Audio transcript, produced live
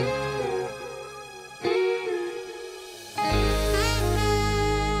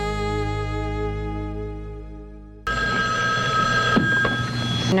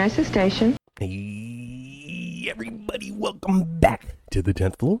Nurses station. Hey, everybody, welcome back to the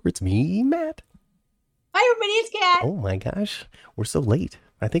 10th floor. It's me, Matt. Hi, everybody, it's Kat. Oh my gosh, we're so late.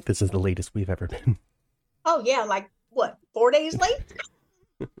 I think this is the latest we've ever been. Oh, yeah, like, what, 4 days late?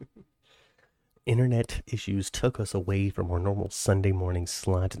 Internet issues took us away from our normal Sunday morning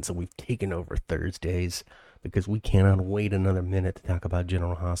slot, and so we've taken over Thursdays because we cannot wait another minute to talk about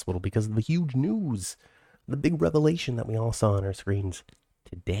General Hospital because of the huge news, the big revelation that we all saw on our screens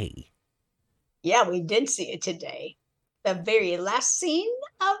today. Yeah, we did see it today. The very last scene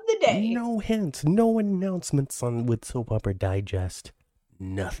of the day. No hints, no announcements on with Soap Opera Digest.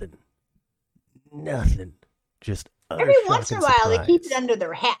 Nothing. Just every once in a while they keep it under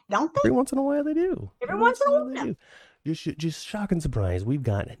their hat, don't they? Every once in a while they do. Every once in a while they do. Just shock and surprise. We've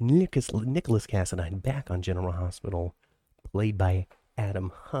got Nikolas Cassadine back on General Hospital, played by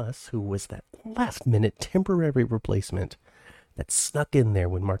Adam Huss, who was that last-minute temporary replacement that snuck in there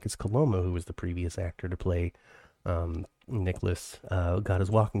when Marcus Coloma, who was the previous actor to play Nicholas, got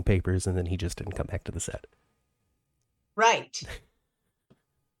his walking papers, and then he just didn't come back to the set. Right.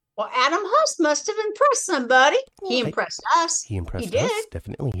 Well, Adam Huss must have impressed somebody. He impressed us. He impressed us,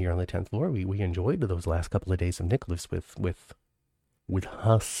 definitely, here on the 10th floor. We enjoyed those last couple of days of Nicholas with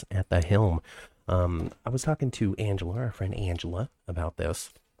Huss at the helm. I was talking to Angela, our friend Angela, about this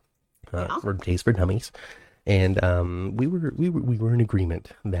for Days for Dummies. And we were in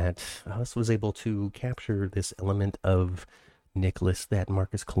agreement that Huss was able to capture this element of Nicholas that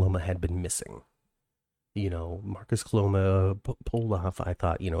Marcus Coloma had been missing. You know, Marcus Coloma pulled off, I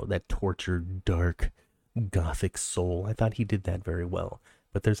thought, that tortured, dark, gothic soul. I thought he did that very well.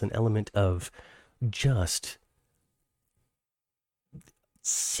 But there's an element of just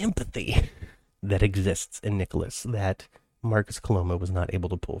sympathy that exists in Nicholas that Marcus Coloma was not able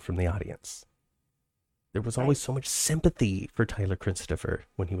to pull from the audience. There was always so much sympathy for Tyler Christopher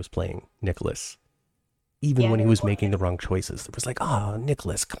when he was playing Nicholas. Even when he was making the wrong choices. There was like, oh,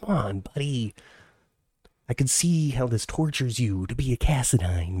 Nicholas, come on, buddy. I could see how this tortures you to be a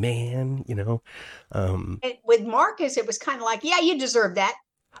Cassadine, man, And with Marcus, it was kind of like, yeah, you deserve that.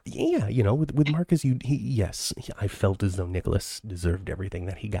 Yeah, with Marcus, I felt as though Nicholas deserved everything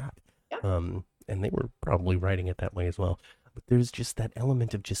that he got. Yeah. And they were probably writing it that way as well. But there's just that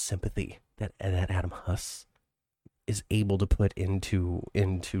element of just sympathy that Adam Huss is able to put into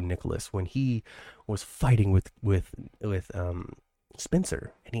Nicholas when he was fighting with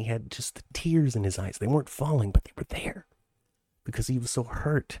Spencer, and he had just the tears in his eyes. They weren't falling, but they were there because he was so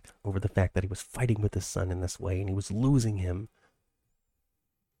hurt over the fact that he was fighting with his son in this way, and he was losing him.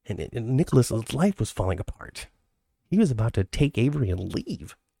 And Nicholas's life was falling apart. He was about to take Avery and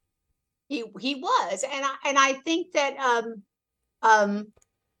leave. He was, and I think that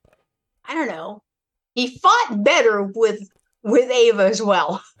I don't know. He fought better with Ava as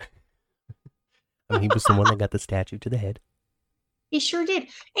well. I mean, he was the one that got the statue to the head. He sure did. And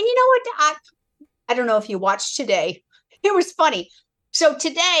you know what? I don't know if you watched today. It was funny. So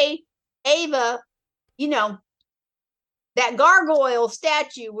today, Ava, that gargoyle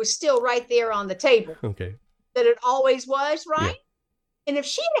statue was still right there on the table. Okay. That it always was, right? Yeah. And if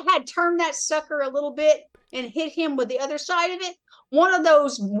she had turned that sucker a little bit and hit him with the other side of it, one of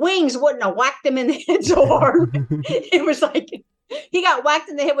those wings wouldn't have whacked him in the head so hard. It was like he got whacked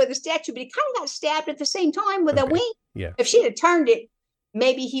in the head with a statue, but he kind of got stabbed at the same time with a wing. Yeah. If she'd have turned it,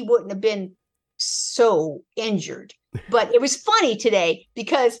 maybe he wouldn't have been so injured. But it was funny today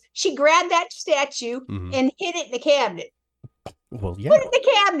because she grabbed that statue and hid it in the cabinet. Well, yeah. Put it in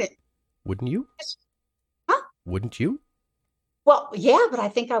the cabinet. Wouldn't you? Huh? Wouldn't you? Well, yeah, but I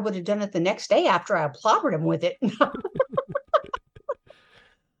think I would have done it the next day after I clobbered him with it.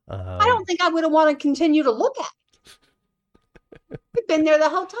 I don't think I would have wanted to continue to look at it. He'd been there the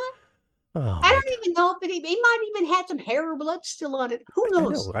whole time. Oh, I don't even know if he might even had some hair or blood still on it. Who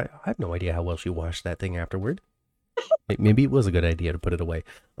knows? I have no idea how well she washed that thing afterward. Maybe it was a good idea to put it away.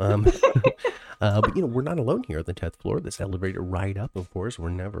 But we're not alone here on the 10th floor. This elevator ride up, of course, we're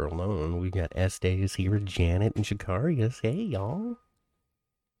never alone. We got Estes here, Janet, and Shakarius. Hey, y'all.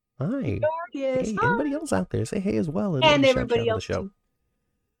 Hi. Hey, anybody else out there? Say hey as well. And everybody else. The show.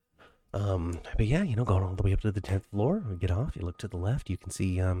 But yeah, going all the way up to the 10th floor. We get off, you look to the left, you can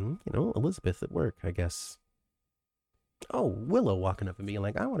see, Elizabeth at work, I guess. Oh, Willow walking up and being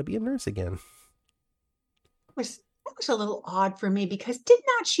like, I want to be a nurse again. That was a little odd for me because did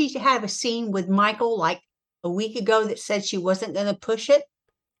not she have a scene with Michael like a week ago that said she wasn't going to push it?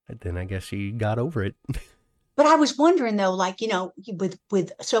 And then I guess she got over it. But I was wondering though, like,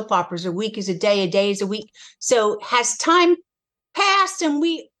 with soap operas, a week is a day is a week. So has time passed and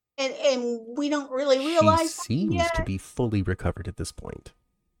we don't really realize? She seems to be fully recovered at this point.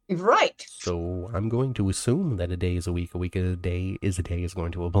 Right. So I'm going to assume that a day is a week is a day is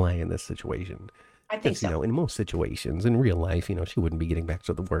going to apply in this situation. I think Because, so. in most situations, in real life, she wouldn't be getting back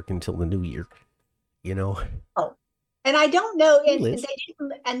to the work until the new year, you know? Oh, and I don't know, Hey, and Liz.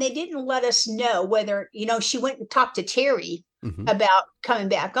 they didn't let us know whether, she went and talked to Terry Hmm. about coming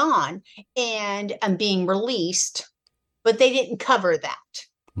back on and being released, but they didn't cover that.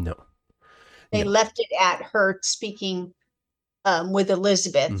 No, They no. left it at her speaking with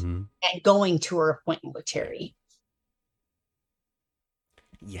Elizabeth Hmm. and going to her appointment with Terry.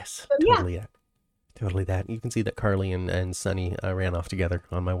 Yes, So yeah. totally that. Totally that. You can see that Carly and Sonny ran off together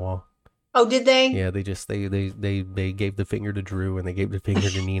on my wall. Oh, did they? Yeah, they just they gave the finger to Drew and they gave the finger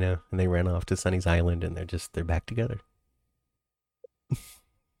to Nina and they ran off to Sonny's island and they're back together.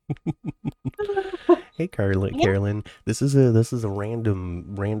 Hey, Yeah. Carolyn, this is a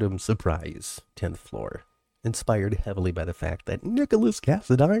random surprise. 10th floor, inspired heavily by the fact that Nikolas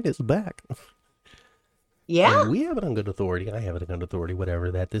Cassadine is back, and Yeah. we have it on good authority. I have it on good authority. Whatever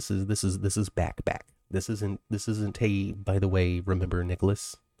that this is back. This isn't. Hey, by the way, remember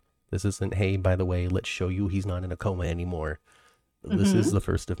Nicholas? This isn't. Hey, by the way, let's show you he's not in a coma anymore. This is Hmm. the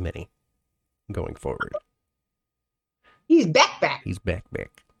first of many going forward. He's back. He's back.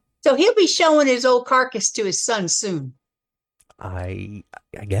 So he'll be showing his old carcass to his son soon. I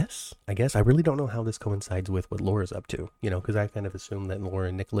guess. I really don't know how this coincides with what Laura's up to. Because I kind of assumed that Laura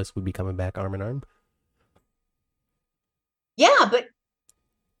and Nicholas would be coming back arm in arm. Yeah, but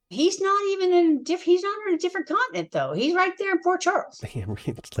he's not in a different continent though. He's right there in Port Charles.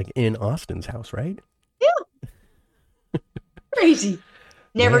 It's like in Austin's house, right? Yeah, crazy.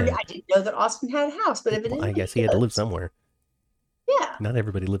 Never, Man, I didn't know that Austin had a house, but well, I evidently guess he he had to live does. somewhere. Yeah. Not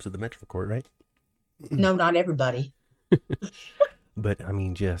everybody lives at the Metro Court, right? No, not everybody. But I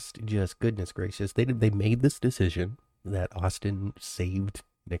mean, just goodness gracious, they made this decision that Austin saved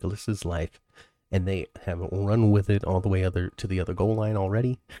Nicholas's life, and they have run with it all the way to the other goal line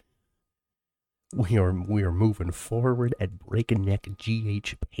already. We are moving forward at breakneck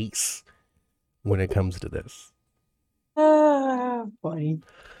GH pace when it comes to this. Funny.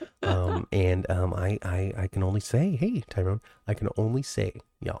 I can only say, hey, Tyrone, I can only say,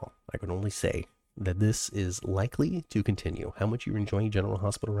 y'all, I can only say that this is likely to continue. How much you're enjoying General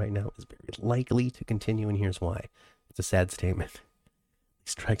Hospital right now is very likely to continue, and here's why. It's a sad statement.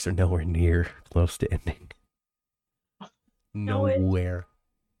 These strikes are nowhere near close to ending. No, it. Nowhere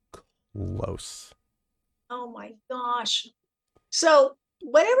close. Oh my gosh. So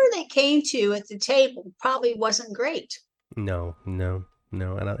whatever they came to at the table probably wasn't great. No. And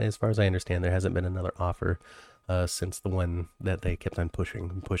as far as I understand, there hasn't been another offer since the one that they kept on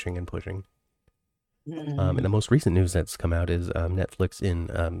pushing. And the most recent news that's come out is Netflix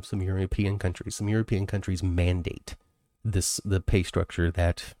in some European countries. Some European countries mandate the pay structure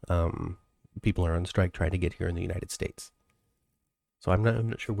that people are on strike trying to get here in the United States. So I'm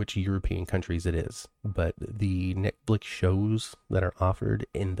not sure which European countries it is, but the Netflix shows that are offered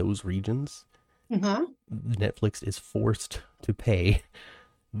in those regions, Netflix is forced to pay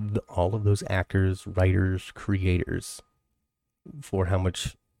all of those actors, writers, creators for how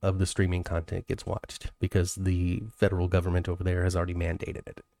much of the streaming content gets watched because the federal government over there has already mandated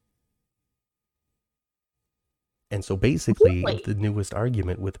it. And so basically, Really? the newest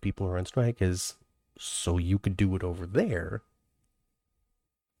argument with people who are on strike is so you could do it over there,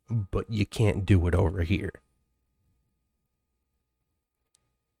 but you can't do it over here.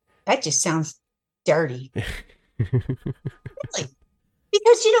 That just sounds dirty. Really?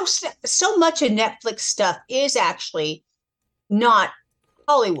 Because so much of Netflix stuff is actually not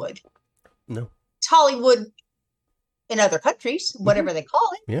Hollywood. No. It's Hollywood in other countries, whatever they call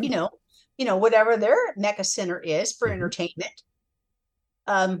it. Yeah. Whatever their mecca center is for Mhm. entertainment.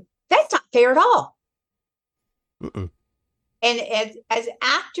 That's not fair at all. Mm-mm. And as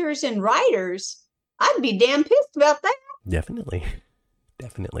actors and writers, I'd be damn pissed about that. Definitely.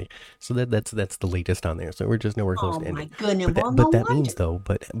 So that's the latest on there. So we're just nowhere close Oh to my ending. goodness! But Well, no that wonder. means though,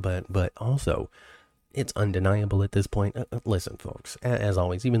 but also, it's undeniable at this point. Listen, folks, as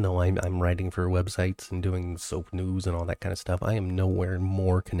always, even though I'm writing for websites and doing soap news and all that kind of stuff, I am nowhere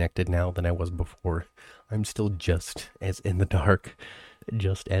more connected now than I was before. I'm still just as in the dark,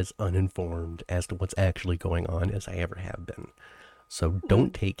 just as uninformed as to what's actually going on as I ever have been. So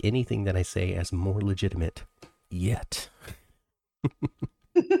don't take anything that I say as more legitimate yet.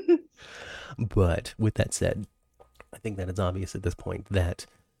 But with that said, I think that it's obvious at this point that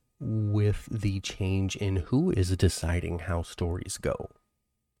with the change in who is deciding how stories go,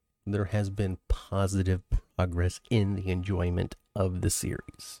 there has been positive progress in the enjoyment of the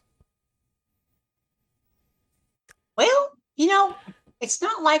series. Well, it's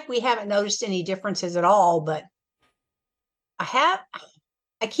not like we haven't noticed any differences at all, but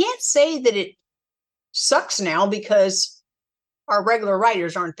I can't say that it sucks now because our regular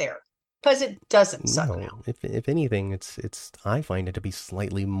writers aren't there, because it doesn't suck now. If anything, it's I find it to be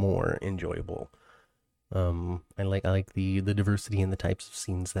slightly more enjoyable. I like the diversity in the types of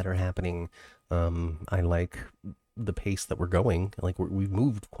scenes that are happening. I like the pace that we're going. Like we've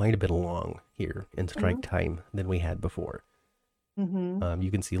moved quite a bit along here in strike time than we had before. Mm-hmm.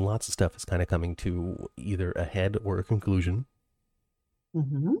 You can see lots of stuff is kind of coming to either a head or a conclusion.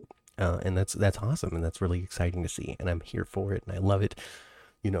 Mm-hmm. And that's awesome, and that's really exciting to see, and I'm here for it, and I love it.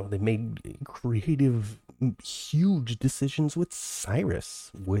 They made creative, huge decisions with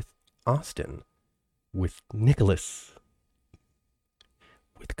Cyrus, with Austin, with Nikolas,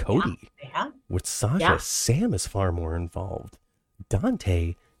 with Cody, with Sasha. Yeah. Sam is far more involved.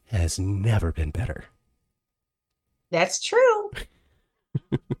 Dante has never been better. That's true.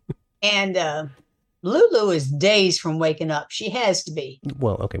 And Lulu is days from waking up. She has to be.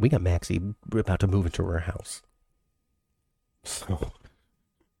 Well, okay, we got Maxie about to move into her house. So.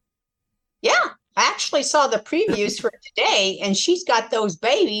 Yeah, I actually saw the previews for today, and she's got those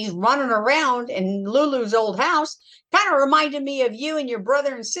babies running around in Lulu's old house. Kind of reminded me of you and your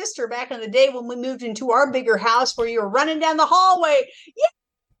brother and sister back in the day when we moved into our bigger house where you were running down the hallway. Yeah.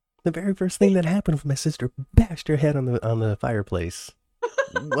 The very first thing that happened was my sister bashed her head on the fireplace.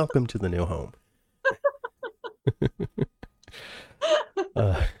 Welcome to the new home.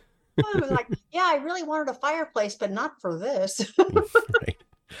 I was like, yeah, I really wanted a fireplace, but not for this. Right.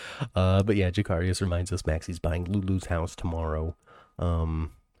 But yeah, Jacarius reminds us Maxie's buying Lulu's house tomorrow.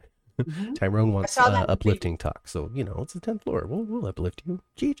 Tyrone wants uplifting talk, so it's the 10th floor. We'll uplift you.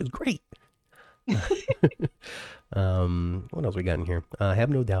 Gee, is great. What else we got in here? I have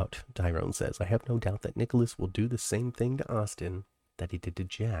no doubt, Tyrone says, I have no doubt that Nikolas will do the same thing to Austin that he did to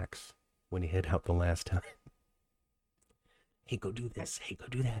Jax when he hid out the last time. Hey, go do this. Hey, go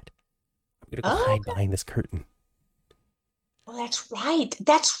do that. I'm gonna go hide behind this curtain. Well, that's right.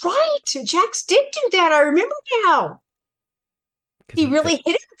 That's right. Jax did do that. I remember now. He really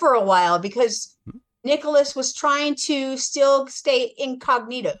hid him for a while because Nikolas was trying to still stay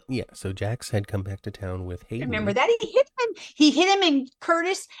incognito. Yeah, so Jax had come back to town with Hayden. Remember that? He hid him. He hid him in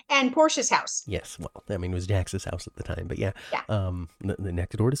Curtis and Portia's house. Yes, well, I mean, it was Jax's house at the time, but yeah. The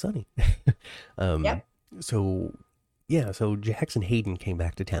next door to Sonny. Yep. So Jax and Hayden came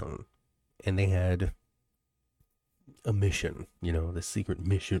back to town, and they had a mission, the secret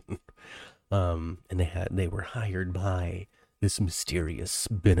mission. And they were hired by this mysterious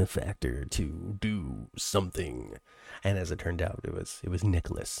benefactor to do something, and as it turned out, it was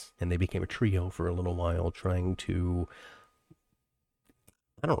Nikolas, and they became a trio for a little while, trying to.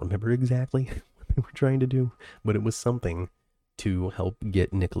 I don't remember exactly what they were trying to do, but it was something to help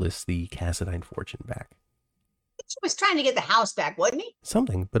get Nikolas the Cassadine fortune back. He was trying to get the house back, wasn't he?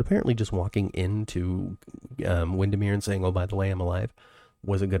 Something, but apparently just walking into Windermere and saying, "Oh, by the way, I'm alive,"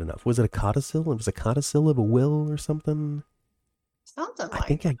 wasn't good enough. Was it a codicil? It was a codicil of a will or something. Something like I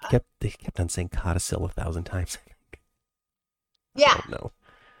think they kept on saying codicil 1,000 times. Yeah. I don't know.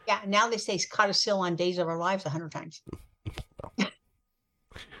 Yeah, now they say codicil on Days of Our Lives 100 times.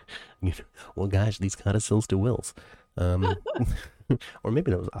 Well, gosh, these codicils to wills. Or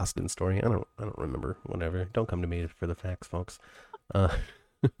maybe that was Austin's story. I don't remember. Whatever. Don't come to me for the facts, folks. But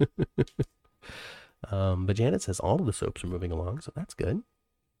Janet says all of the soaps are moving along, so that's good.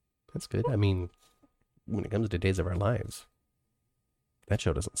 That's good. I mean, when it comes to Days of Our Lives, that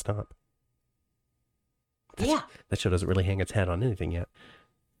show doesn't stop. That show doesn't really hang its hat on anything yet.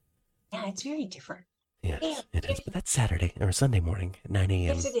 Yeah, it's very different. Yes, it is. But that's Saturday or Sunday morning at 9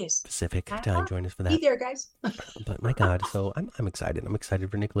 a.m. Yes, it is. Pacific time. Join us for that. Be there, guys. But my God, so I'm excited. I'm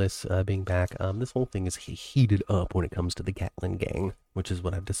excited for Nikolas being back. This whole thing is heated up when it comes to the Gatlin gang, which is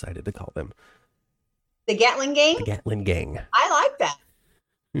what I've decided to call them. The Gatlin gang? The Gatlin gang. I like that.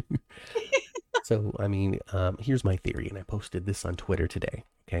 So, I mean, here's my theory, and I posted this on Twitter today,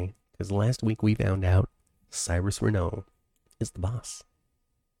 okay? Because last week we found out Cyrus Renault is the boss.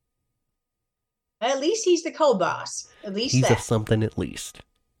 At least he's the co-boss. At least he's something at least.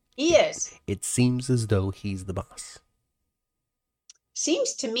 He is. It seems as though he's the boss.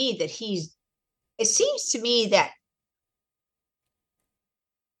 Seems to me that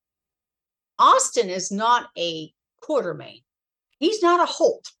Austin is not a Quartermain. He's not a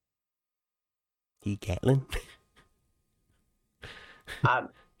Holt. He Gatlin? Do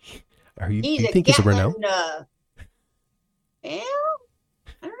you he's think he's a Renault? Yeah,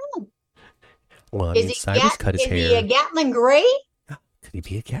 I don't know. Well, I mean, Cyrus cut his hair. Is he a Gatlin Gray? Could he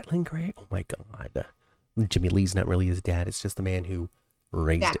be a Gatlin Gray? Oh my God. Jimmy Lee's not really his dad. It's just the man who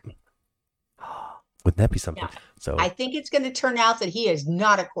raised him. Wouldn't that be something? Yeah. So I think it's going to turn out that he is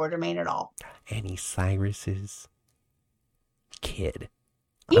not a Quartermain at all. And he's Cyrus's kid.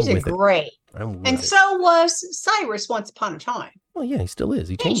 He's a great. And so was Cyrus once upon a time. Well, yeah, he still is.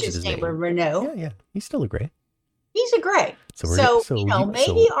 He changed his name. Renault. Yeah. He's still a gray. He's a gray. So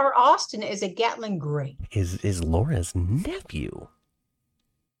maybe our Austin is a Gatling gray. Is Laura's nephew.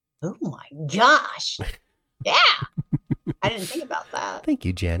 Oh my gosh. Yeah. I didn't think about that. Thank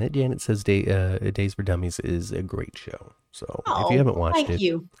you, Janet. Janet says Days for Dummies is a great show. So if you haven't watched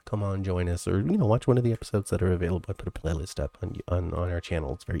it, come on, join us, or watch one of the episodes that are available. I put a playlist up on our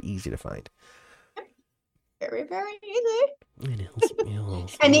channel. It's very easy to find. Very, very easy. It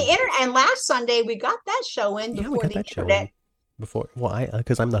is. And last Sunday we got that show in before the internet.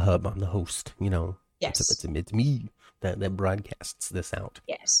 Because I'm the hub, I'm the host. Yes, it's me that broadcasts this out.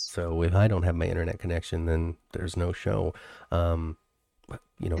 Yes. So if I don't have my internet connection, then there's no show. And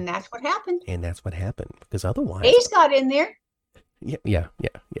that's what happened. Because otherwise, Ace got in there. Yeah.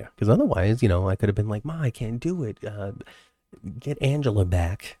 Because otherwise, I could have been like, Ma, I can't do it. Get Angela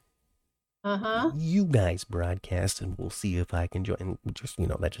back. You guys broadcast, and we'll see if I can join. And just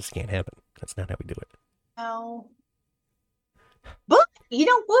that just can't happen. That's not how we do it. No. But you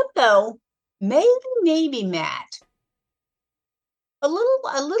know what though? Maybe Matt. A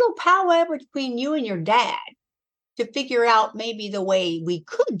little powwow between you and your dad to figure out maybe the way we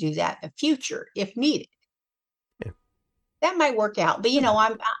could do that in the future if needed. Yeah. That might work out, but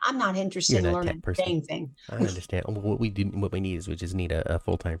I'm not interested in learning the dang thing. I understand. What we need is we just need a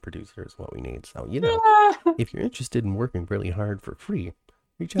full-time producer is what we need. So if you're interested in working really hard for free,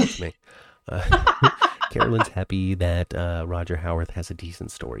 reach out to me. Carolyn's happy that Roger Howarth has a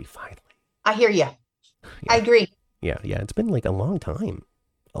decent story finally. I hear you. Yeah. I agree. Yeah. It's been like a long time.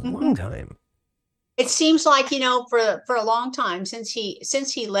 Long time. It seems like, for a long time since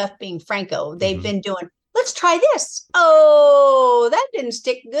he left being Franco, they've been doing, let's try this. Oh, that didn't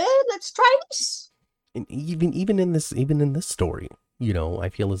stick good. Let's try this. And even in this story, I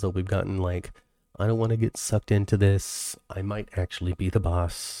feel as though we've gotten like, I don't want to get sucked into this. I might actually be the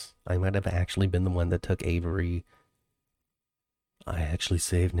boss. I might have actually been the one that took Avery. I actually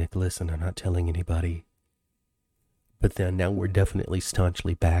saved Nikolas and I'm not telling anybody. But then now we're definitely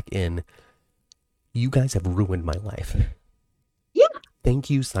staunchly back in. You guys have ruined my life. Yeah.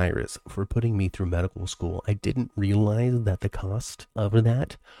 Thank you, Cyrus, for putting me through medical school. I didn't realize that the cost of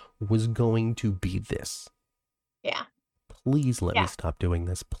that was going to be this. Yeah. Please let me stop doing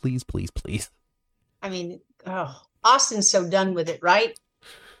this. Please, please, please. I mean, Austin's so done with it, right?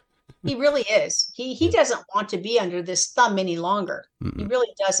 He really is. He doesn't want to be under this thumb any longer. Mm-mm. He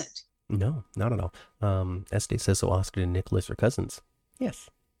really doesn't. No, not at all. Estee says, so Austin and Nikolas are cousins. Yes.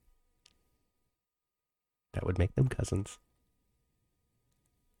 That would make them cousins.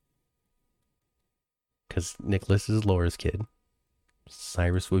 Because Nikolas is Laura's kid.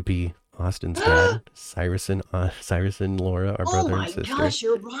 Cyrus would be Austin's dad. Cyrus and Laura are brother and sister. Gosh,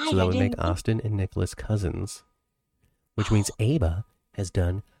 you're right. So that would make Austin and Nikolas cousins. Which means Ava has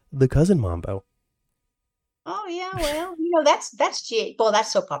done the cousin mambo. Oh yeah, well, that's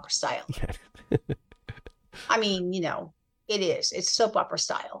soap opera style. Yeah. I mean, it is. It's soap opera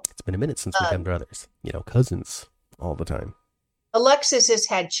style. It's been a minute since we've been brothers. Cousins all the time. Alexis has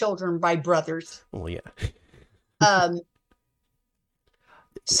had children by brothers. Well, yeah.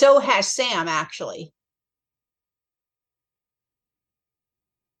 So has Sam, actually.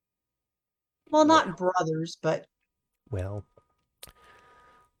 Well, not brothers, but. Well,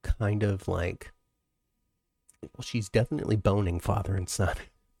 kind of like. Well, she's definitely boning father and son.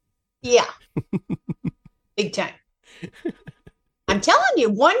 Yeah. Big time. I'm telling you,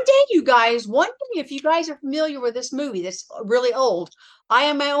 one day, if you guys are familiar with this movie that's really old, I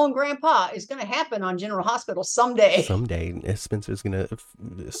Am My Own Grandpa is going to happen on General Hospital someday. Someday, Spencer's going to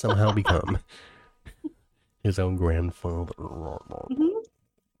somehow become his own grandfather. Mm-hmm.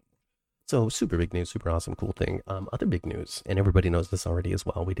 So, super big news, super awesome, cool thing. Other big news, and everybody knows this already as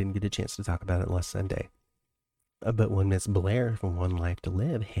well. We didn't get a chance to talk about it last Sunday. But when Miss Blair from One Life to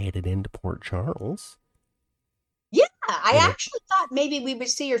Live headed into Port Charles. Yeah, I actually thought maybe we would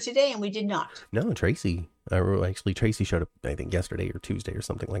see her today, and we did not. No, Tracy showed up, I think, yesterday or Tuesday or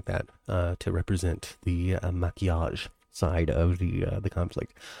something like that, to represent the maquillage side of the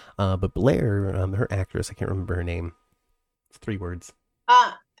conflict. But Blair, her actress, I can't remember her name. It's 3 words.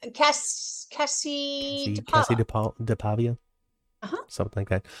 Cassie DePavia. Something like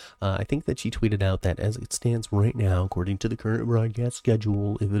that. I think that she tweeted out that as it stands right now, according to the current broadcast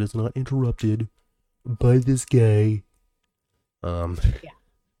schedule, if it is not interrupted by this guy,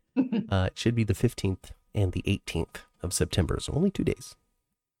 it should be the 15th and the 18th of September. So only 2 days.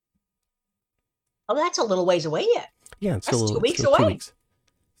 Oh, that's a little ways away yet. Yeah, it's That's still 2 weeks 2 weeks. away.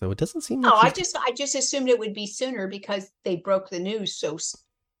 So it doesn't seem No, like she's. I just assumed it would be sooner because they broke the news. So,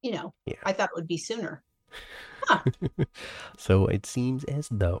 Yeah. I thought it would be sooner. Huh. So it seems as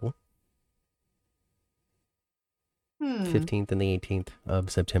though Hmm. 15th and the 18th of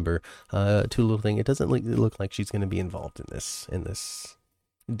September. Two little thing. It doesn't look like she's going to be involved in this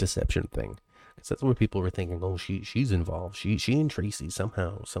deception thing. Because that's what people were thinking. Oh, she's involved. She and Tracy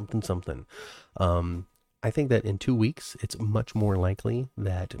somehow something. I think that in 2 weeks, it's much more likely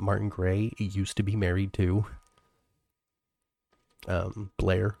that Martin Gray used to be married to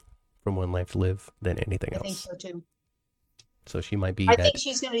Blair from One Life to Live than anything I think else. so too. So she might be I that. think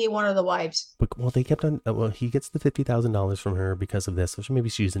she's going to be one of the wives. But, well, they kept on. Well, he gets the $50,000 from her because of this. So maybe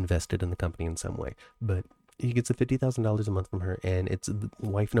she's invested in the company in some way. But he gets the $50,000 a month from her, and it's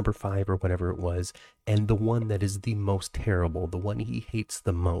wife number 5 or whatever it was, and the one that is the most terrible, the one he hates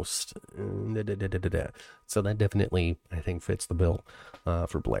the most. So that definitely, I think, fits the bill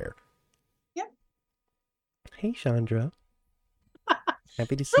for Blair. Yep. Hey, Chandra.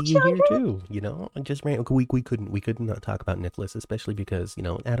 Happy to see Hi, you here Chandra. too. Just ran. We couldn't not talk about Nicholas, especially because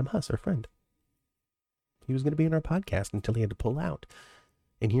Adam Huss, our friend. He was going to be in our podcast until he had to pull out,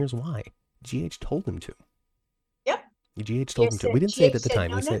 and here's why. GH told him to. Yep. GH told him to. We didn't say it at the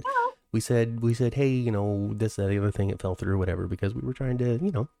time. No, We no, said no. we said, hey, this, that, the other thing, it fell through, whatever, because we were trying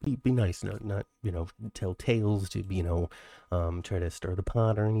to, be nice, not tell tales, to, try to stir the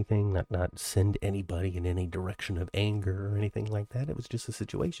pot or anything, not send anybody in any direction of anger or anything like that. It was just a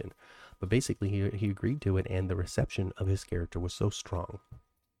situation. But basically, he agreed to it, and the reception of his character was so strong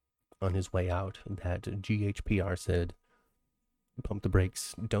on his way out that GHPR said, pump the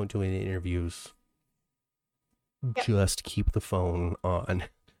brakes, don't do any interviews, Yep. just keep the phone on.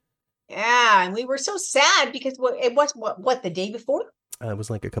 Yeah, and we were so sad because it was what the day before? It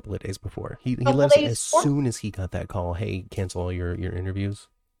was like a couple of days before. He Couple let us, days as before? soon as he got that call, hey, cancel all your interviews.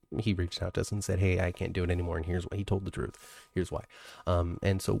 He reached out to us and said, hey, I can't do it anymore. And here's why. He told the truth. Here's why.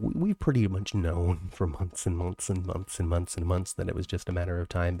 And so we've pretty much known for months and months and months and months and months that it was just a matter of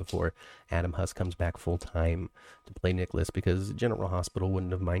time before Adam Huss comes back full time to play Nicholas, because General Hospital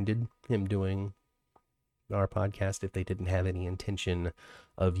wouldn't have minded him doing our podcast if they didn't have any intention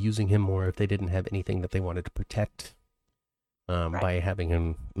of using him more, if they didn't have anything that they wanted to protect Right. by having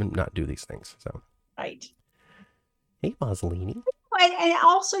him not do these things. So, Right. hey, Bozzolini. And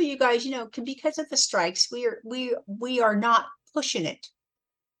also, you guys, because of the strikes, we are not pushing it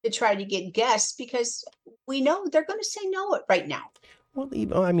to try to get guests because we know they're going to say no right now. Well,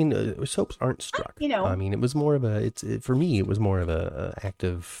 I mean, soaps aren't struck. I mean, it was more of a. For me, it was more of a act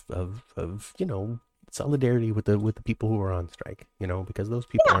of solidarity with the people who are on strike. Because those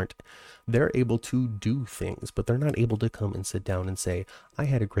people aren't. They're able to do things, but they're not able to come and sit down and say, "I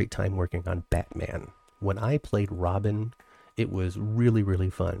had a great time working on Batman. When I played Robin, it was really, really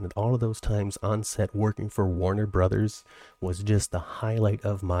fun. All of those times on set working for Warner Brothers was just the highlight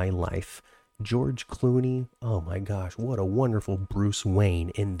of my life." George Clooney, oh my gosh, what a wonderful Bruce Wayne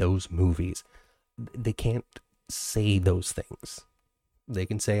in those movies. They can't say those things. They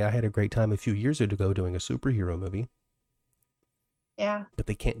can say, I had a great time a few years ago doing a superhero movie. Yeah. But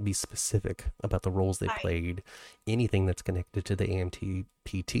they can't be specific about the roles they played, anything that's connected to the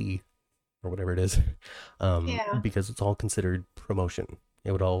AMTPT or whatever it is, because it's all considered promotion.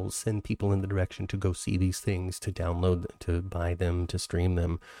 It would all send people in the direction to go see these things, to download, to buy them, to stream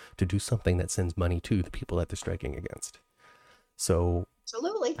them, to do something that sends money to the people that they're striking against. So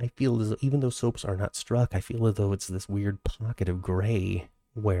Absolutely. I feel as though, even though soaps are not struck, I feel as though it's this weird pocket of gray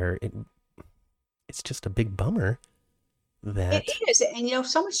where it's just a big bummer that it is. And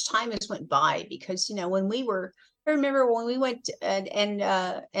so much time has went by because I remember when we went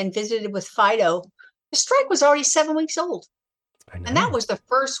and visited with Fido, the strike was already 7 weeks old. I know. And that was the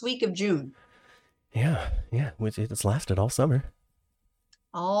first week of June. Yeah, which it's lasted all summer.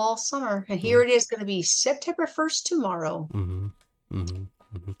 All summer. And here it is going to be September 1st tomorrow. Man.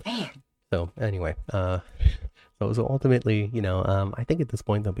 So anyway, so ultimately, I think at this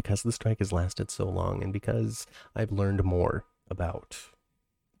point, though, because the strike has lasted so long and because I've learned more about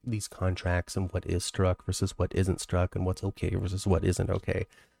these contracts and what is struck versus what isn't struck and what's okay versus what isn't okay,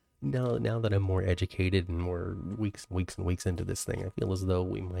 now that I'm more educated and more weeks and weeks into this thing, I feel as though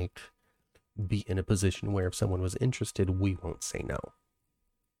we might be in a position where if someone was interested, we won't say no.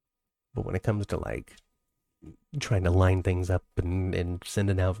 But when it comes to like trying to line things up and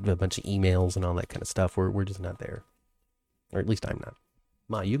sending out a bunch of emails and all that kind of stuff, we're just not there. Or at least I'm not.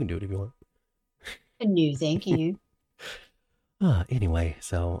 Ma, you can do it if you want. No, thank you. Anyway,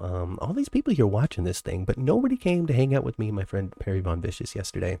 so all these people here watching this thing, but nobody came to hang out with me and my friend Perry Von Vicious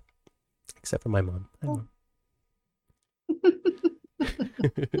yesterday. Except for my mom. Hi, Mom.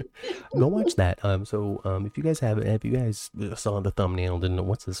 Go watch that. If you guys saw the thumbnail, didn't know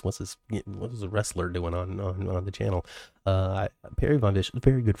what is a wrestler doing on the channel? Perry Von Vish, a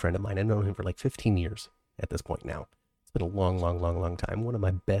very good friend of mine. I've known him for like 15 years at this point now. It's been a long time. One of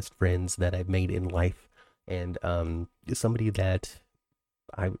my best friends that I've made in life, and somebody that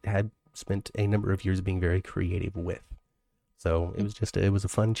I had spent a number of years being very creative with. So it was a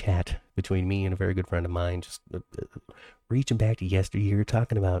fun chat between me and a very good friend of mine, just reaching back to yesteryear,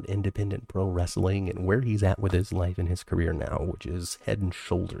 talking about independent pro wrestling and where he's at with his life and his career now, which is head and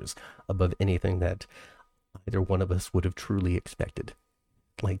shoulders above anything that either one of us would have truly expected.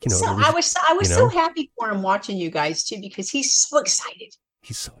 Like, So I was so happy for him watching you guys too, because he's so excited.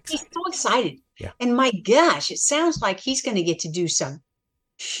 He's so excited. He's so excited. Yeah. And my gosh, it sounds like he's going to get to do some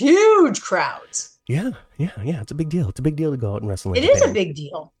huge crowds. Yeah. It's a big deal. It's a big deal to go out and wrestle. It is a big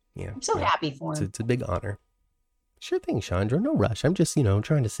deal. Yeah. I'm so happy for him. It's a big honor. Sure thing, Chandra. No rush. I'm just,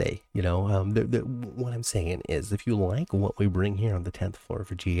 trying to say, what I'm saying is, if you like what we bring here on the 10th floor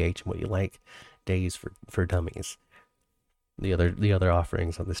for GH and what you like Days for Dummies, the other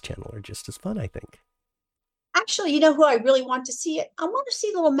offerings on this channel are just as fun, I think. Actually, you know who I really want to see it? I want to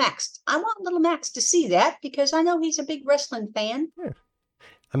see Little Max. I want Little Max to see that because I know he's a big wrestling fan. Yeah.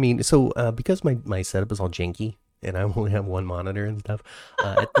 I mean, so because my setup is all janky and I only have one monitor and stuff,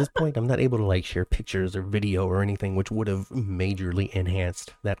 at this point I'm not able to like share pictures or video or anything, which would have majorly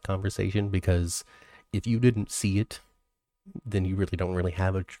enhanced that conversation, because if you didn't see it, then you don't really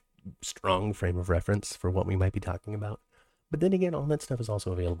have a strong frame of reference for what we might be talking about. But then again, all that stuff is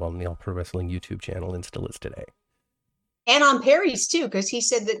also available on the All Pro Wrestling YouTube channel and still is today. And on Perry's too, because he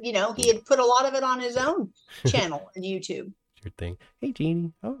said that, he had put a lot of it on his own channel on YouTube. Your thing. Hey,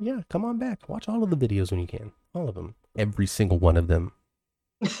 Jeannie. Oh, yeah. Come on back. Watch all of the videos when you can. All of them. Every single one of them.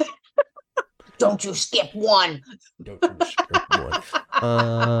 Don't you skip one. Don't you skip one.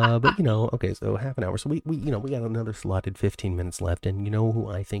 But, okay, so half an hour. So we got another slotted 15 minutes left. And you know who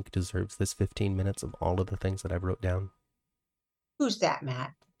I think deserves this 15 minutes of all of the things that I wrote down? Who's that,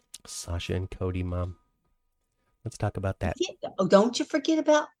 Matt? Sasha and Cody, Mom. Let's talk about that. Don't you forget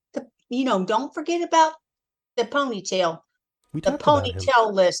about don't forget about the ponytail. The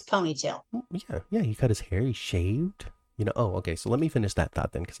ponytail-less ponytail. Yeah, he cut his hair, he shaved. Okay, so let me finish that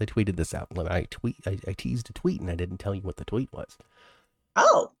thought then, because I tweeted this out. I teased a tweet, and I didn't tell you what the tweet was.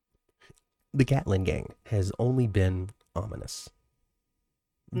 Oh. The Gatlin gang has only been ominous.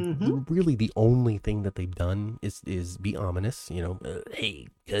 Mm-hmm. Really, the only thing that they've done is be ominous. Hey,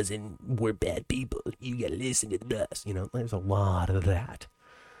 cousin, we're bad people. You gotta listen to us. There's a lot of that.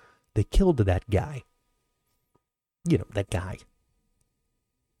 They killed that guy. That guy.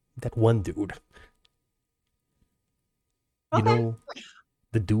 That one dude. Okay.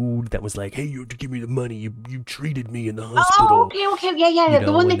 The dude that was like, hey, you have to give me the money. You treated me in the hospital. Oh, okay. Yeah.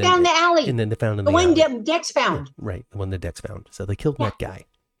 The one they found in the alley. And then they found in the alley. one Dex found. Yeah, right, the one that Dex found. So they killed that guy.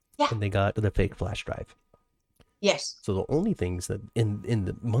 Yeah. And they got the fake flash drive. Yes. So the only things that in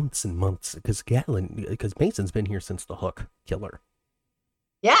the months and months, because Mason's been here since the Hook killer.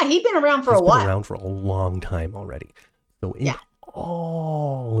 Yeah, he's been around for a while. He's been around for a long time already. So in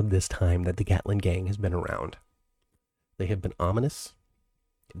all of this time that the Gatlin gang has been around, they have been ominous.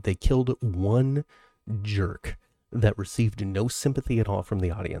 They killed one jerk that received no sympathy at all from the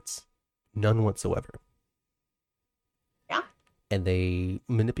audience. None whatsoever. Yeah. And they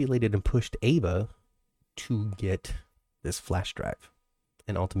manipulated and pushed Ava to get this flash drive.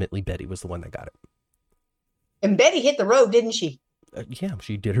 And ultimately Betty was the one that got it. And Betty hit the road, didn't she? Yeah,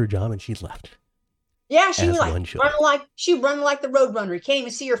 she did her job and she left. Yeah, she was running like the road runner. You can't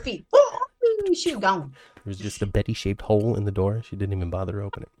even see her feet. She was gone. There was just a Betty-shaped hole in the door. She didn't even bother to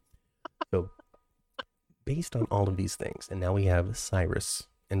open it. So, based on all of these things, and now we have Cyrus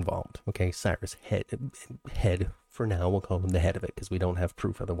involved. Okay, Cyrus, head for now. We'll call him the head of it because we don't have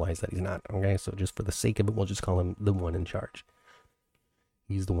proof otherwise that he's not. Okay, so just for the sake of it, we'll just call him the one in charge.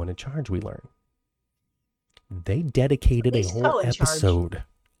 He's the one in charge, we learn. They dedicated a whole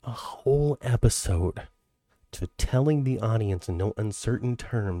episode to telling the audience in no uncertain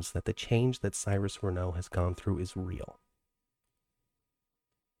terms that the change that Cyrus Renault has gone through is real.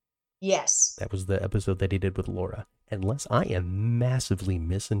 Yes. That was the episode that he did with Laura. Unless I am massively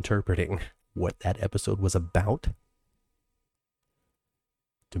misinterpreting what that episode was about,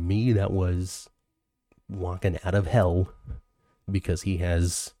 to me that was walking out of hell because he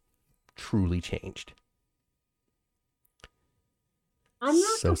has truly changed. I'm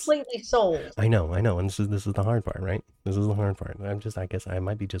not completely sold. I know, and this is the hard part, right? This is the hard part. I guess I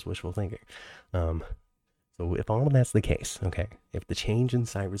might be just wishful thinking. So So if all of that's the case, okay, if the change in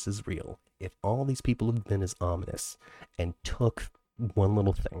Cyrus is real, if all these people have been as ominous and took one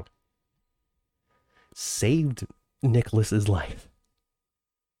little thing, saved Nikolas's life,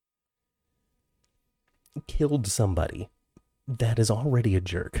 killed somebody that is already a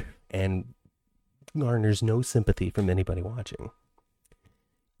jerk and garners no sympathy from anybody watching,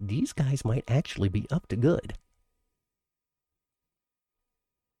 these guys might actually be up to good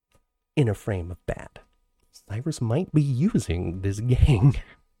in a frame of bad. Cyrus might be using this gang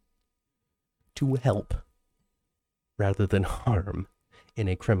to help rather than harm in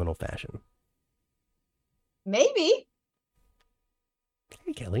a criminal fashion. Maybe.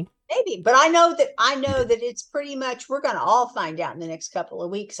 Hey, Kelly. Maybe, but I know that it's pretty much, we're going to all find out in the next couple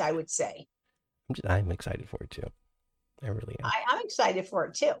of weeks, I would say. I'm excited for it too. I really am. I'm excited for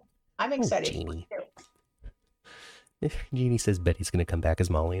it too. I'm excited for it too. Jeannie says Betty's going to come back as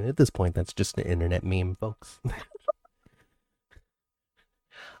Molly, and at this point, that's just an internet meme, folks.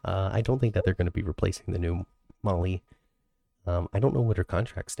 I don't think that they're going to be replacing the new Molly. I don't know what her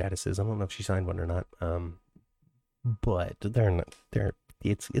contract status is. I don't know if she signed one or not. But they're not.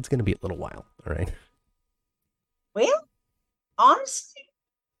 It's going to be a little while. All right. Well, honestly,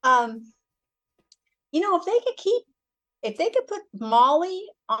 if they could put Molly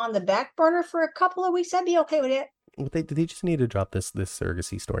on the back burner for a couple of weeks, I'd be okay with it. Well, they just need to drop this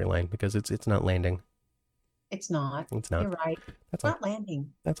surrogacy storyline because it's not landing. It's not. It's not. You're right. It's not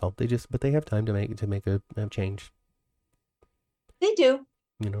landing. That's all. But they have time to make a change. They do.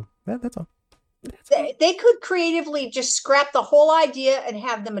 That's all. They could creatively just scrap the whole idea and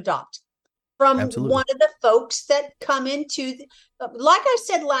have them adopt from Absolutely. one of the folks that come into, like I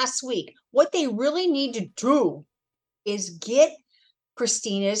said last week, what they really need to do is get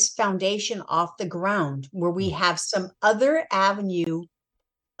Christina's foundation off the ground where we have some other avenue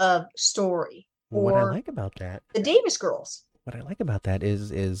of story. What I like about that, the Davis girls. What I like about that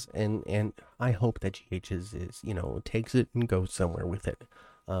is and I hope that GH is takes it and goes somewhere with it.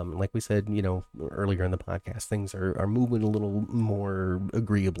 Like we said, earlier in the podcast, things are moving a little more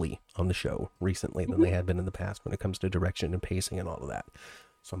agreeably on the show recently than they had been in the past when it comes to direction and pacing and all of that.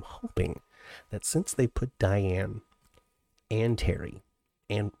 So I'm hoping that since they put Diane and Terry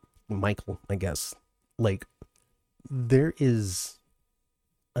and Michael, I guess, like, there is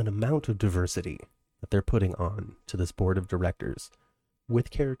an amount of diversity that they're putting on to this board of directors with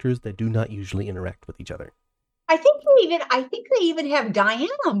characters that do not usually interact with each other. I think they even have Diane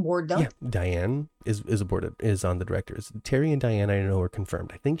on board, though. Yeah, Diane is on the directors. Terry and Diane, I know, are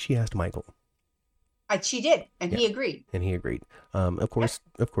confirmed. I think she asked Michael. She did, and he agreed. Of course,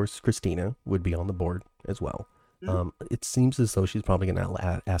 Christina would be on the board as well. It seems as though she's probably going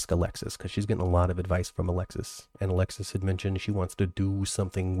to ask Alexis, because she's getting a lot of advice from Alexis. And Alexis had mentioned she wants to do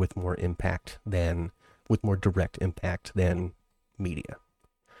something with more direct impact than media.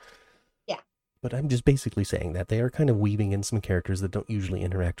 Yeah. But I'm just basically saying that they are kind of weaving in some characters that don't usually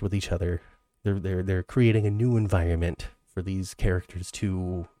interact with each other. They're creating a new environment for these characters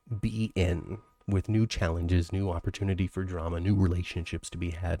to be in, with new challenges, new opportunity for drama, new relationships to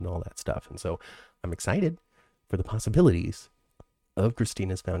be had, and all that stuff. And so I'm excited for the possibilities of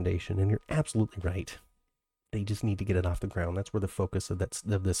Christina's foundation. And you're absolutely right. They just need to get it off the ground. That's where the focus of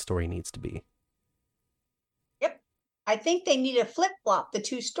this story needs to be. Yep. I think they need to flip-flop the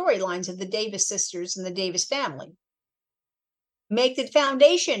two storylines of the Davis sisters and the Davis family. Make the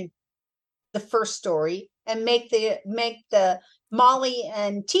foundation the first story, and make the Molly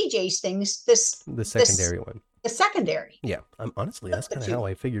and TJ's things the secondary one. The secondary. Yeah, honestly, that's kind of how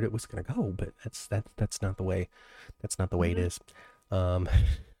I figured it was going to go, but that's not the way. That's not the way it is.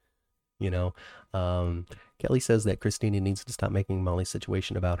 Kelly says that Christina needs to stop making Molly's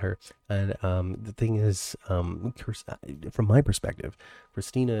situation about her. And the thing is, from my perspective,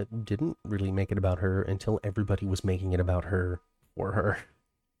 Christina didn't really make it about her until everybody was making it about her for her.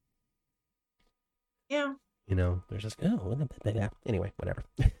 Yeah. There's just, anyway, whatever.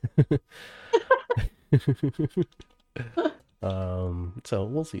 So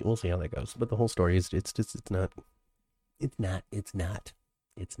we'll see how that goes. But the whole story is, it's not.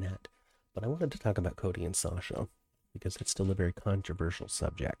 But I wanted to talk about Cody and Sasha, because it's still a very controversial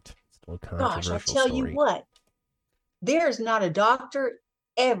subject. It's still a controversial Gosh, I tell you what, there's not a doctor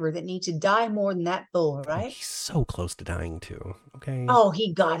ever that needs to die more than that bull, right? He's so close to dying too. Okay. Oh,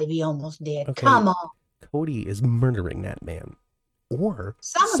 he got to be almost dead. Okay. Come on. Cody is murdering that man. Or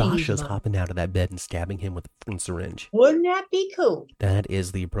Sasha's hopping out of that bed and stabbing him with a syringe. Wouldn't that be cool? That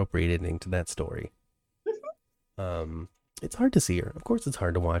is the appropriate ending to that story. It's hard to see her. Of course it's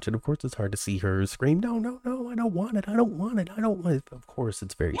hard to watch it. Of course it's hard to see her scream, no, I don't want it. I don't want it. I don't want it. Of course,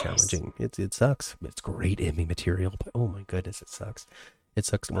 it's very challenging. It sucks. It's great Emmy material, but oh my goodness, it sucks. It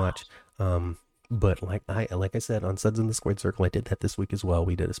sucks to watch. But like I said on Suds in the Squared Circle, I did that this week as well.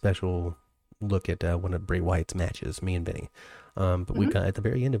 We did a special look at one of Bray Wyatt's matches, me and Vinny. But we got at the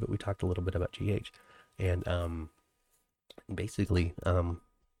very end of it, we talked a little bit about GH, and basically,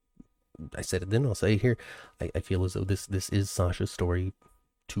 I said it then. I'll say it here. I feel as though this is Sasha's story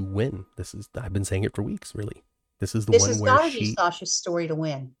to win. I've been saying it for weeks. Really, this is the one where gotta be Sasha's story to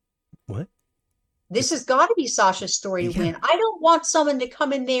win. What? This has got to be Sasha's story to win. I don't want someone to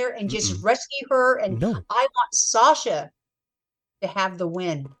come in there and just rescue her. And I want Sasha to have the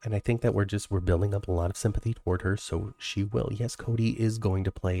win. And I think that we're building up a lot of sympathy toward her, so she will. Yes, Cody is going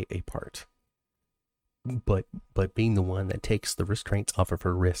to play a part. But being the one that takes the restraints off of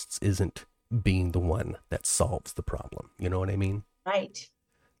her wrists isn't being the one that solves the problem. You know what I mean? Right.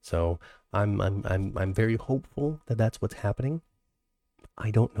 So I'm very hopeful that that's what's happening. I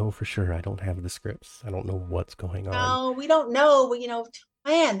don't know for sure. I don't have the scripts. I don't know what's going on. No, we don't know. But,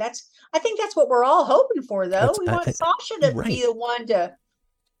 man, I think that's what we're all hoping for, though. We want Sasha to be the one to.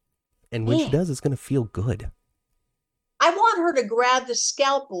 And when she does, it's going to feel good. I want her to grab the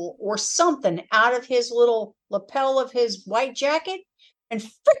scalpel or something out of his little lapel of his white jacket and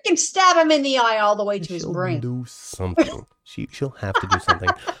freaking stab him in the eye all the way to his brain. Do something. She'll have to do something.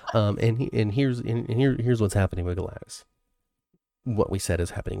 And here's what's happening with Gladys. What we said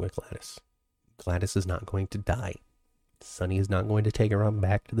is happening with Gladys. Gladys is not going to die. Sonny is not going to take her on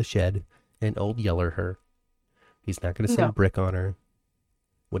back to the shed and old yeller her. He's not going to send a brick on her.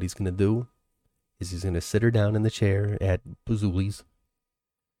 What he's going to do is he's going to sit her down in the chair at Pazzuli's.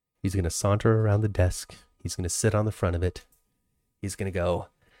 He's going to saunter around the desk. He's going to sit on the front of it. He's going to go,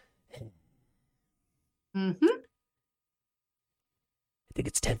 I think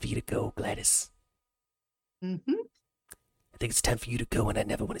it's time for you to go, Gladys. I think it's time for you to go, and I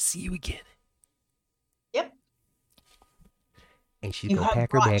never want to see you again. Yep. And she's going to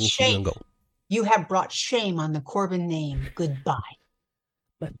pack her bag and she's going to go. You have brought shame on the Corbin name. Goodbye.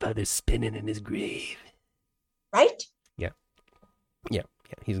 My father's spinning in his grave. Right? Yeah.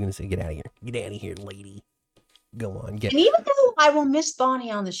 He's going to say, get out of here. Get out of here, lady. Go on. And even though I will miss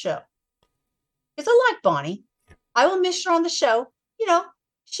Bonnie on the show, because I like Bonnie, I will miss her on the show.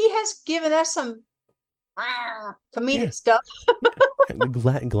 She has given us some comedic stuff.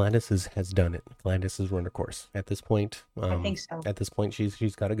 Gladys has done it. Gladys has run her course at this point. I think so. At this point,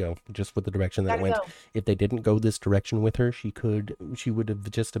 she's got to go just with the direction that it went. If they didn't go this direction with her, she would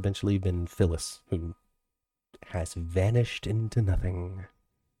have just eventually been Phyllis, who has vanished into nothing.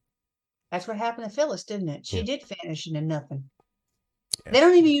 That's what happened to Phyllis, didn't it? She did vanish into nothing. Yeah. They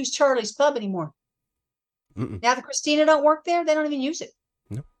don't even use Charlie's Pub anymore. Now that Christina don't work there, they don't even use it.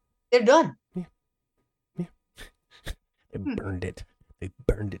 No, they're done. Yeah. They burned it. They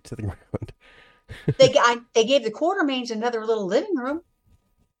burned it to the ground. They gave the Quartermains another little living room.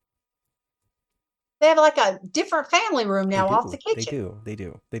 They have like a different family room now off the kitchen. They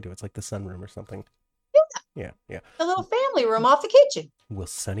do. It's like the sunroom or something. Yeah. A little family room off the kitchen. Will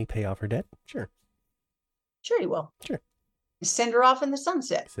Sonny pay off her debt? Sure he will. Sure. Send her off in the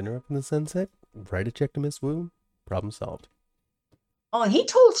sunset. Write a check to Miss Wu. Problem solved. Oh, and he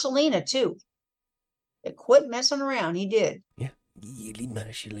told Selena too to quit messing around. He did. Yeah. Leave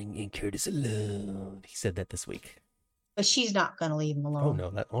Marshalling and Curtis alone. He said that this week. But she's not going to leave him alone. Oh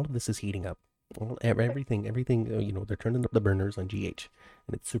no, all of this is heating up. Everything. They're turning up the burners on GH,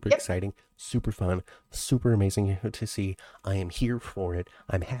 and it's super exciting, super fun, super amazing to see. I am here for it.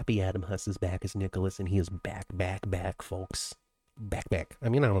 I'm happy Adam Huss is back as Nikolas, and he is back, folks. Back. I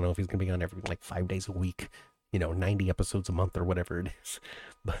mean, I don't know if he's gonna be on every 5 days a week, 90 episodes a month or whatever it is,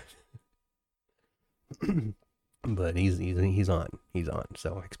 but but he's on.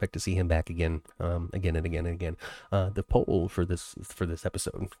 So I expect to see him back again, again and again and again. The poll for this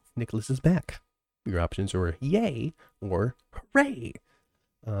episode: Nikolas is back. Your options are yay or hooray.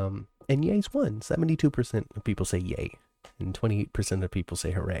 And yay's won. 72% of people say yay, and 28% of people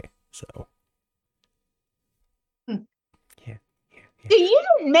say hooray. So, yeah. So you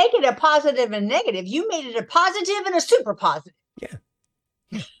didn't make it a positive and negative. You made it a positive and a super positive. Yeah.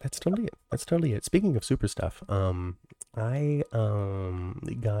 That's totally it. Speaking of super stuff, I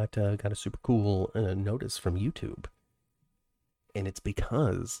got a super cool notice from YouTube, and it's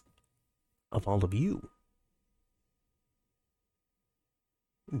because of all of you.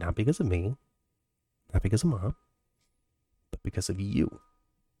 Not because of me, not because of Mom, but because of you.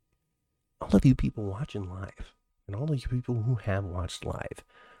 All of you people watching live, and all of you people who have watched live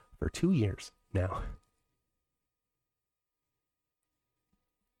for 2 years now.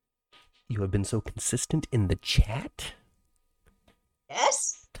 You have been so consistent in the chat.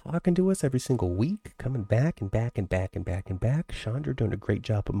 Yes. Talking to us every single week, coming back and back and back and back and back. Chandra doing a great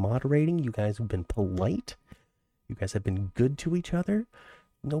job of moderating. You guys have been polite. You guys have been good to each other.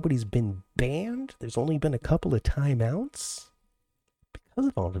 Nobody's been banned. There's only been a couple of timeouts. Because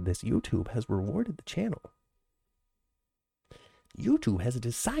of all of this, YouTube has rewarded the channel. YouTube has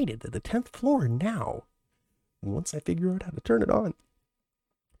decided that the 10th floor now, once I figure out how to turn it on,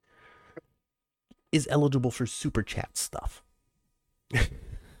 is eligible for super chat stuff.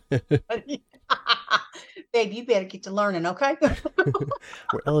 Babe, you better get to learning, okay?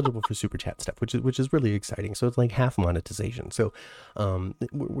 We're eligible for super chat stuff, which is really exciting. So it's like half monetization. So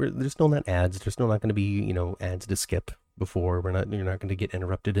there's still not ads. There's still not going to be ads to skip before. You're not going to get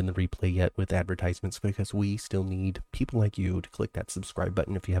interrupted in the replay yet with advertisements, because we still need people like you to click that subscribe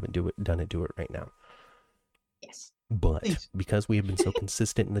button. If you haven't do it right now. Yes. But please. Because we have been so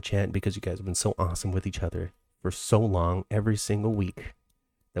consistent in the chat, because you guys have been so awesome with each other for so long, every single week,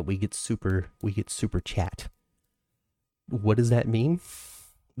 that we get super chat. What does that mean?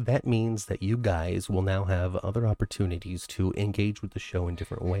 That means that you guys will now have other opportunities to engage with the show in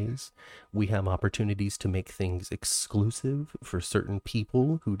different ways. We have opportunities to make things exclusive for certain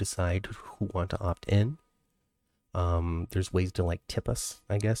people who decide who want to opt in. There's ways to tip us,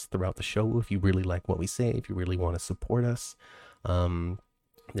 I guess, throughout the show if you really like what we say, if you really want to support us.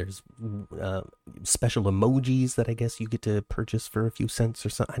 There's special emojis that I guess you get to purchase for a few cents or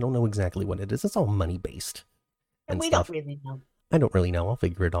something. I don't know exactly what it is. It's all money based. And we don't really know. I don't really know. I'll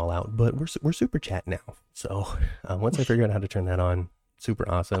figure it all out. But we're super chat now. So once I figure out how to turn that on, super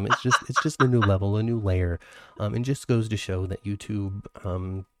awesome. It's just a new level, a new layer. It just goes to show that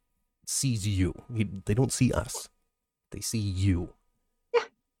YouTube sees you. They don't see us. They see you. Yeah.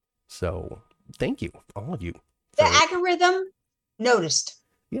 So thank you, all of you. The algorithm noticed.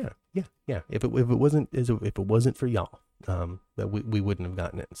 Yeah. If it wasn't for y'all, that we wouldn't have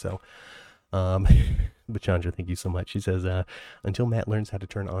gotten it. So, but Chandra, thank you so much. She says, until Matt learns how to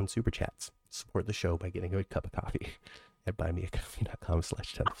turn on super chats, support the show by getting a good cup of coffee at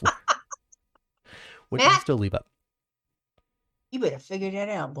buymeacoffee.com/10thfloor. Which I still leave up. You better figure that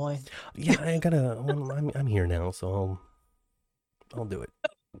out, boy. Yeah, I'm here now, so I'll do it.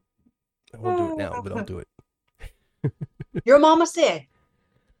 I won't do it now, but I'll do it. Your mama said.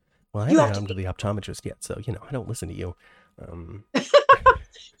 Well, I haven't gone to the optometrist yet, so I don't listen to you.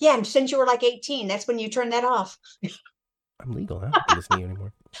 Yeah, and since you were like 18, that's when you turned that off. I'm legal. I don't have to listen to you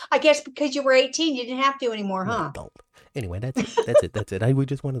anymore. I guess because you were 18, you didn't have to anymore, huh? Adult. Anyway, that's it. We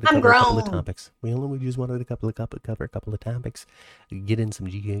just wanted to cover a couple of topics. We just wanted to cover a couple of topics, get in some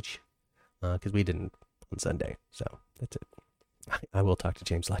GH, because we didn't on Sunday. So that's it. I will talk to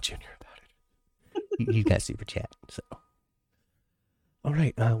James Lott Jr. about it. He got super chat. So. All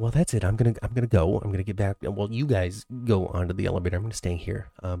right. Well, that's it. I'm gonna go. I'm gonna get back. Well, you guys go onto the elevator. I'm gonna stay here.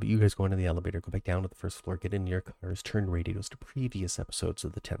 But you guys go onto the elevator. Go back down to the first floor. Get in your cars. Turn radios to previous episodes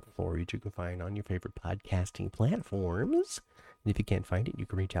of the 10th floor, which you can find on your favorite podcasting platforms. And if you can't find it, you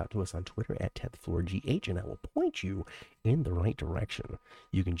can reach out to us on Twitter at 10th Floor GH, and I will point you in the right direction.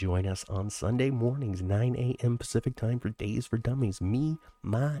 You can join us on Sunday mornings, 9 a.m. Pacific time for Days for Dummies. Me,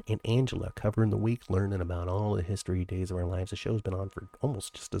 Ma, and Angela covering the week, learning about all the history days of our lives. The show's been on for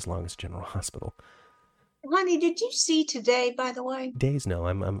almost just as long as General Hospital. Honey, did you see today, by the way? Days, no,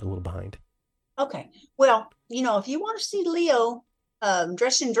 I'm a little behind. Okay. Well, if you want to see Leo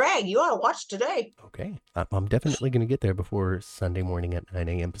dressed in drag, you ought to watch today. Okay. I'm definitely going to get there before Sunday morning at 9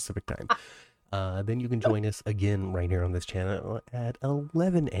 a.m. Pacific time. Then you can join us again right here on this channel at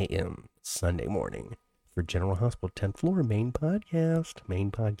 11 a.m. Sunday morning for General Hospital 10th Floor main podcast.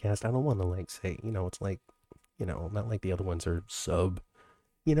 I don't want to say, it's like, not like the other ones are sub,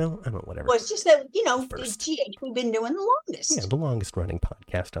 I don't know, whatever. Well, it's just that, GH we've been doing the longest. Yeah, the longest running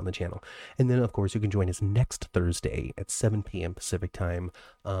podcast on the channel. And then, of course, you can join us next Thursday at 7 p.m. Pacific time.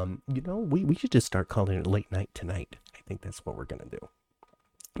 We should just start calling it late night tonight. I think that's what we're going to do.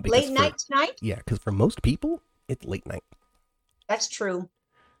 Late night tonight? Yeah, because for most people, it's late night. That's true.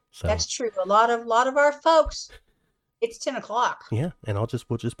 So, that's true. A lot of our folks, it's 10 o'clock. Yeah, and we'll just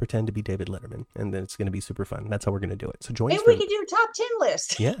pretend to be David Letterman, and then it's going to be super fun. That's how we're going to do it. So join us. Maybe we could do a top 10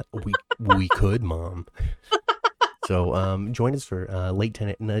 list. Yeah, we could, Mom. So join us for late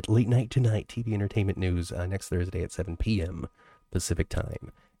night tonight TV entertainment news next Thursday at 7 p.m. Pacific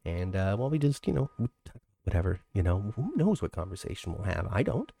time. And while we just, whatever, who knows what conversation we'll have? I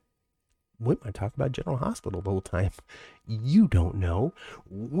don't. We might talk about General Hospital the whole time. You don't know.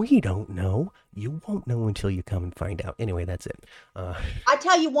 We don't know. You won't know until you come and find out. Anyway, that's it. I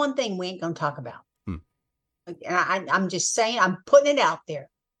tell you one thing we ain't going to talk about. And I'm just saying, I'm putting it out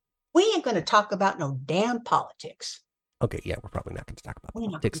there. We ain't going to talk about no damn politics. Okay, yeah, we're probably not going to talk about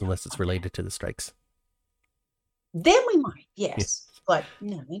politics unless it's related to the strikes. Then we might, yes. Yeah. But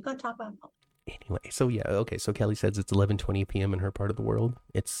no, we ain't going to talk about politics. Anyway, so yeah, okay, so Kelly says it's 11:20 p.m. in her part of the world.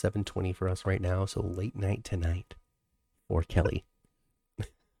 It's 7:20 for us right now, so late night tonight for Kelly.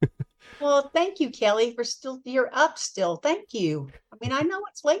 Well, thank you, Kelly, you're up still. Thank you. I mean, I know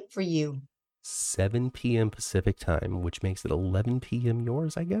it's late for you. 7 p.m. Pacific time, which makes it 11 p.m.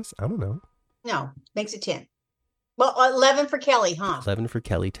 yours, I guess. I don't know. No, makes it 10. Well, 11 for Kelly, huh? 11 for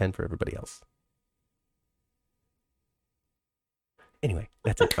Kelly, 10 for everybody else. Anyway,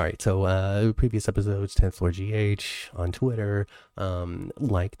 that's it. All right, so previous episodes, 10th Floor GH on Twitter.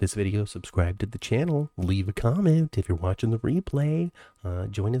 Like this video, subscribe to the channel, leave a comment if you're watching the replay.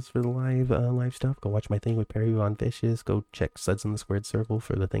 Join us for the live stuff. Go watch my thing with Perry Von Fishes. Go check Suds in the Squared Circle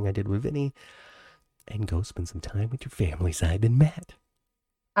for the thing I did with Vinny. And go spend some time with your families. I've been Matt.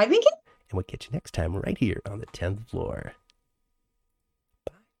 I've been Kim. And we'll catch you next time right here on the 10th Floor.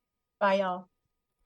 Bye. Bye, y'all.